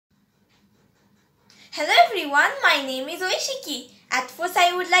everyone, my name is Oishiki. At first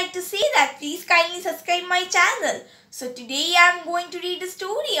I would like to say that please kindly subscribe my channel. So today I am going to read a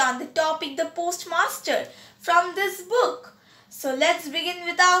story on the topic the postmaster from this book. So let's begin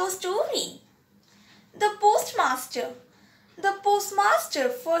with our story. The postmaster. The postmaster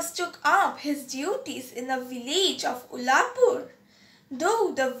first took up his duties in the village of Ullapur.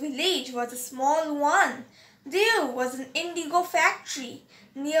 Though the village was a small one, there was an indigo factory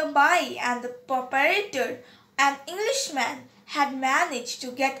nearby and the proprietor, an Englishman, had managed to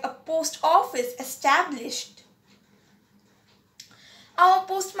get a post office established. Our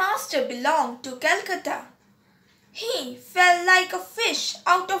postmaster belonged to Calcutta. He fell like a fish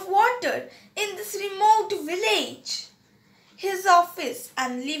out of water in this remote village. His office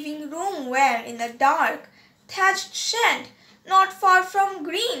and living room were in a dark, thatched shed not far from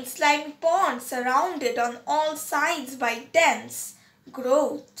green slimy ponds surrounded on all sides by dense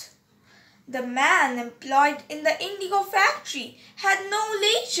growth. The man employed in the indigo factory had no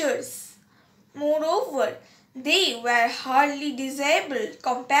leisures. Moreover, they were hardly disabled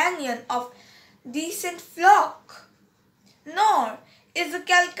companion of decent flock. Nor is a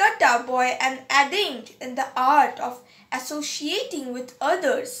Calcutta boy an adept in the art of associating with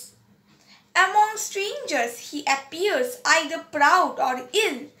others. Among strangers he appears either proud or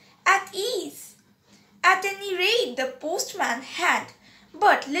ill at ease. At any rate, the postman had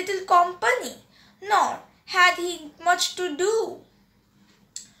but little company, nor had he much to do.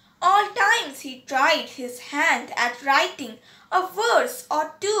 All times he tried his hand at writing a verse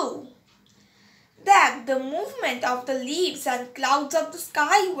or two, that the movement of the leaves and clouds of the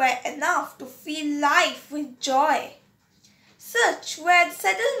sky were enough to fill life with joy. Such were the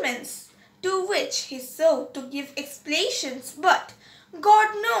settlements to which he sought to give explanations, but God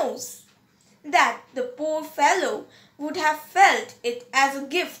knows that the poor fellow would have felt it as a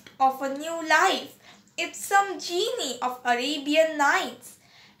gift of a new life if some genie of Arabian Nights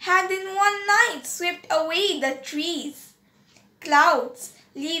had in one night swept away the trees, clouds,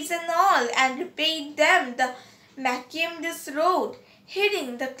 leaves and all, and repaid them the macadam's road,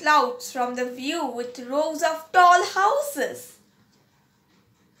 hiding the clouds from the view with rows of tall houses.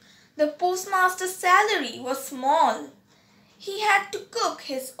 The postmaster's salary was small. He had to cook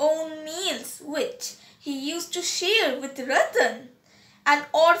his own meals, which he used to share with Ratan, an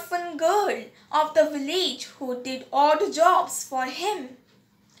orphan girl of the village who did odd jobs for him.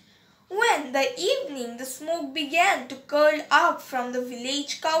 When the evening the smoke began to curl up from the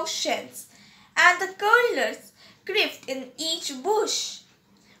village cowsheds, and the curlers crept in each bush,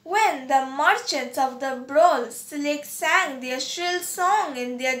 when the merchants of the broad silk sang their shrill song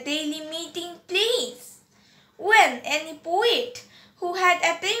in their daily meeting place, when any poet who had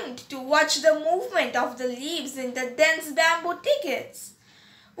attempted to watch the movement of the leaves in the dense bamboo thickets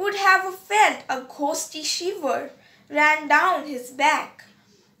would have felt a ghostly shiver ran down his back,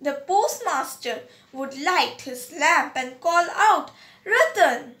 the postmaster would light his lamp and call out,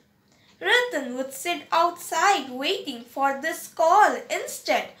 "Ratan!" Ratan would sit outside waiting for this call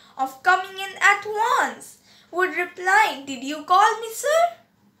instead of coming in at once, would reply, "Did you call me, sir?"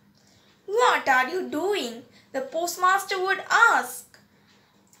 "What are you doing?" the postmaster would ask.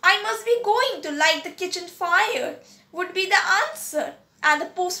 "I must be going to light the kitchen fire," would be the answer, and the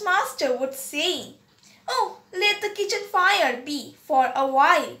postmaster would say, "Oh, let the kitchen fire be for a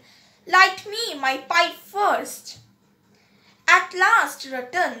while. Light me my pipe first." At last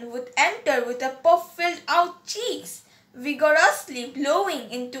Ratan would enter with a puff-filled out cheeks, vigorously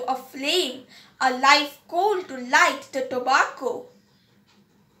blowing into a flame a live coal to light the tobacco.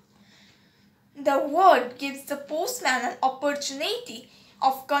 The word gives the postman an opportunity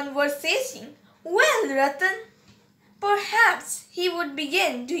of conversing. "Well, Ratan," perhaps he would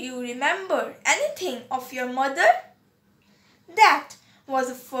begin, "do you remember anything of your mother?" That was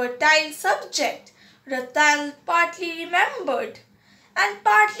a fertile subject. Ratan partly remembered and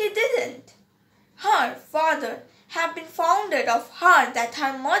partly didn't. Her father had been fonder of her than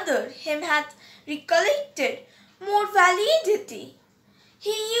her mother him had recollected more validity.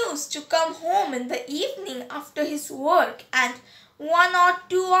 He used to come home in the evening after his work, and one or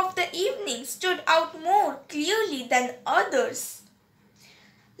two of the evenings stood out more clearly than others.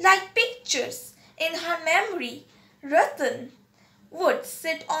 Like pictures in her memory, Ratan would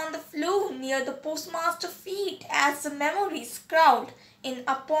sit on the floor near the postmaster's feet as the memories crowded in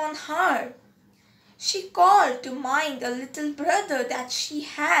upon her. She called to mind a little brother that she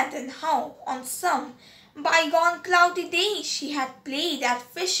had, and how on some bygone cloudy day she had played at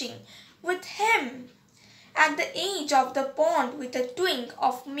fishing with him at the edge of the pond with a twig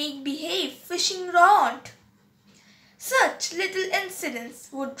of make-believe fishing rod. Such little incidents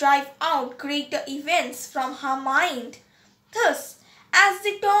would drive out greater events from her mind. Thus, as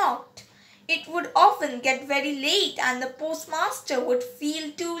they talked, it would often get very late and the postmaster would feel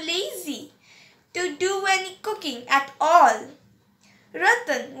too lazy to do any cooking at all.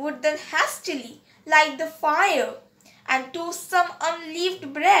 Ratan would then hastily light the fire and toast some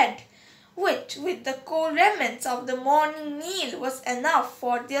unleavened bread, which with the cold remnants of the morning meal was enough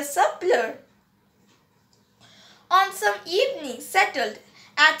for their supper. On some evening, settled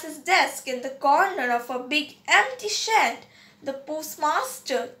at his desk in the corner of a big empty shed, the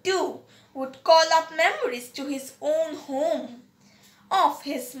postmaster too would call up memories to his own home, of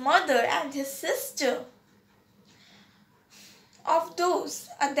his mother and his sister. Of those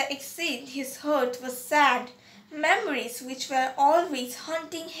at the exit his heart was sad, memories which were always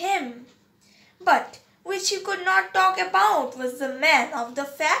haunting him, but which he could not talk about was the man of the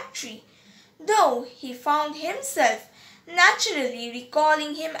factory, though he found himself naturally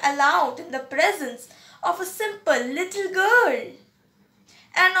recalling him aloud in the presence of a simple little girl.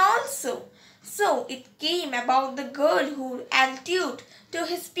 And also, so it came about the girl who alluded to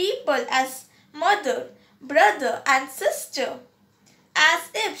his people as mother, brother and sister, as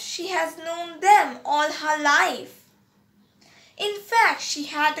if she has known them all her life. In fact, she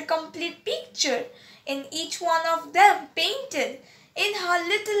had a complete picture in each one of them painted in her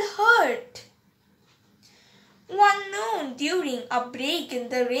little heart. One noon during a break in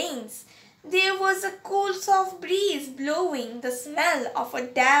the rains, there was a cool soft breeze blowing the smell of a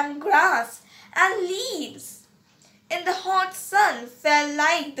damp grass and leaves. In the hot sun fell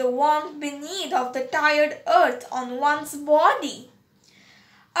like the warmth beneath of the tired earth on one's body.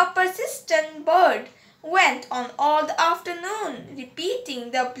 A persistent bird went on all the afternoon,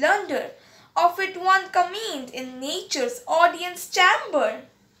 repeating the blunder of it one committed in nature's audience chamber.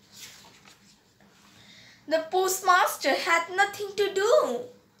 The postmaster had nothing to do.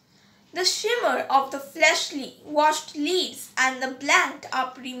 The shimmer of the freshly washed leaves and the blanked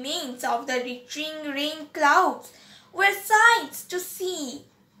up remains of the retreating rain clouds were sights to see,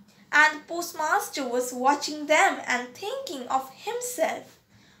 and the postmaster was watching them and thinking of himself.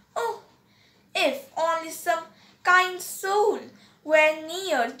 Oh, if only some kind soul were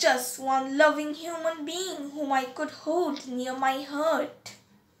near, just one loving human being whom I could hold near my heart.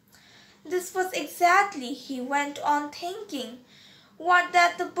 This was exactly, he went on thinking, what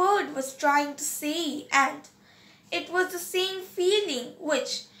that the bird was trying to say, and it was the same feeling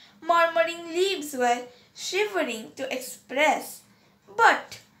which murmuring leaves were shivering to express.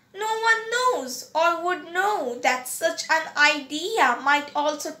 But no one knows or would know that such an idea might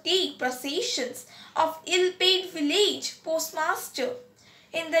also take possession of ill-paid village postmaster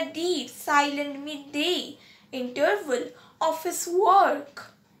in the deep silent midday interval of his work.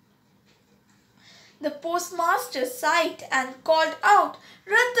 The postmaster sighed and called out,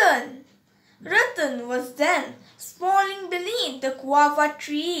 "Ratan!" Ratan was then sprawling beneath the guava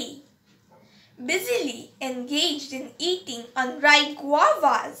tree, busily engaged in eating unripe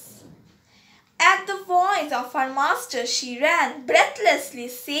guavas. At the voice of her master she ran breathlessly,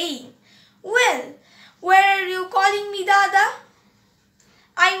 saying, "Well, where are you calling me, Dada?"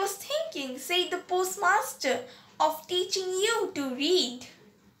 "I was thinking," said the postmaster, "of teaching you to read."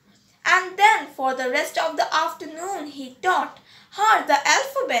 And then for the rest of the afternoon he taught her the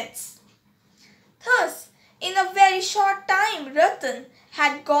alphabets. Thus, in a very short time, Ratan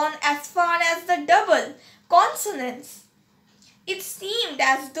had gone as far as the double consonants. It seemed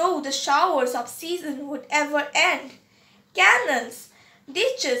as though the showers of season would ever end. Canals,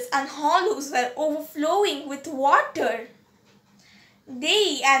 ditches and hollows were overflowing with water.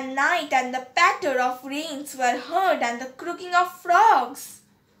 Day and night and the patter of rains were heard and the croaking of frogs.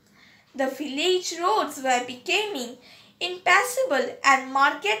 The village roads were becoming impassable and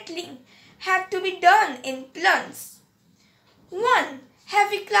marketing had to be done in plunks. One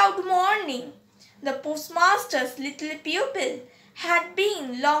heavy cloud morning, the postmaster's little pupil had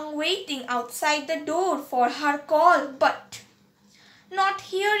been long waiting outside the door for her call, but not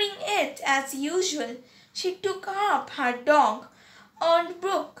hearing it as usual, she took up her dog-eared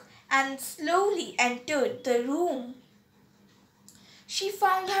book and slowly entered the room. She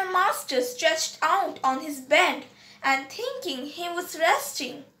found her master stretched out on his bed and thinking he was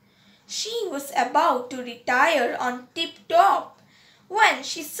resting. She was about to retire on tip-top when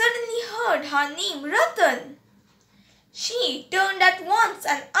she suddenly heard her name, Ratan. She turned at once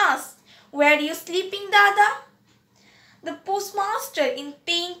and asked, "Were you sleeping, Dada?" The postmaster in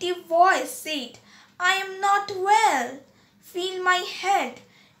plaintive voice said, "I am not well. Feel my head.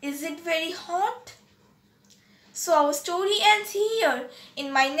 Is it very hot?" So our story ends here.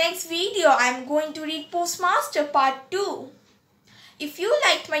 In my next video, I am going to read Postmaster Part 2. If you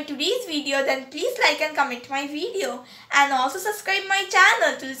liked my today's video, then please like and comment my video. And also subscribe my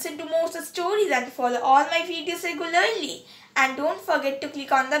channel to listen to more such stories and follow all my videos regularly. And don't forget to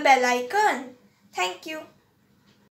click on the bell icon. Thank you.